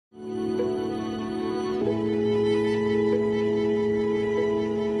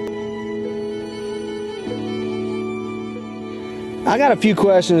I got a few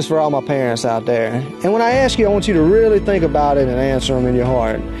questions for all my parents out there. And when I ask you, I want you to really think about it and answer them in your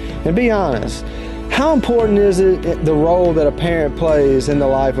heart. And be honest. How important is it, the role that a parent plays in the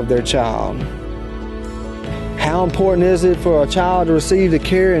life of their child? How important is it for a child to receive the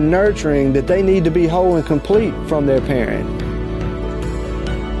care and nurturing that they need to be whole and complete from their parent?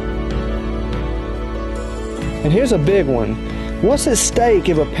 And here's a big one. What's at stake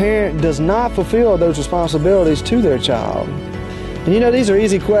if a parent does not fulfill those responsibilities to their child? And you know, these are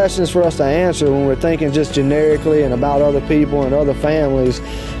easy questions for us to answer when we're thinking just generically and about other people and other families.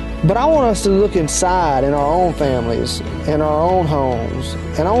 But I want us to look inside in our own families, in our own homes.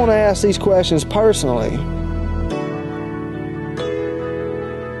 And I want to ask these questions personally.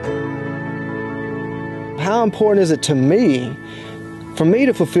 How important is it to me, for me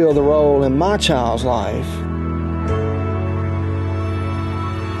to fulfill the role in my child's life?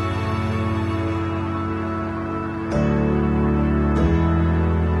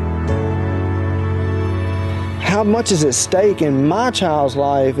 How much is at stake in my child's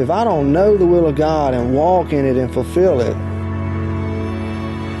life if I don't know the will of God and walk in it and fulfill it?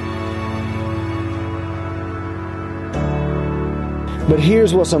 But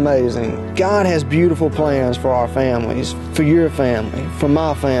here's what's amazing. God has beautiful plans for our families, for your family, for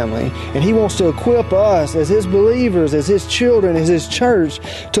my family. And He wants to equip us as His believers, as His children, as His church,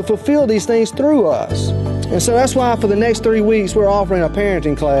 to fulfill these things through us. And so that's why for the next 3 weeks we're offering a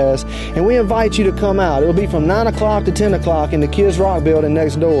parenting class, and we invite you to come out. It'll be from 9 o'clock to 10 o'clock in the Kids Rock building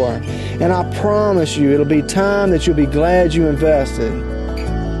next door. And I promise you, it'll be time that you'll be glad you invested.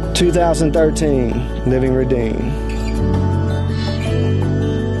 2013, Living Redeemed.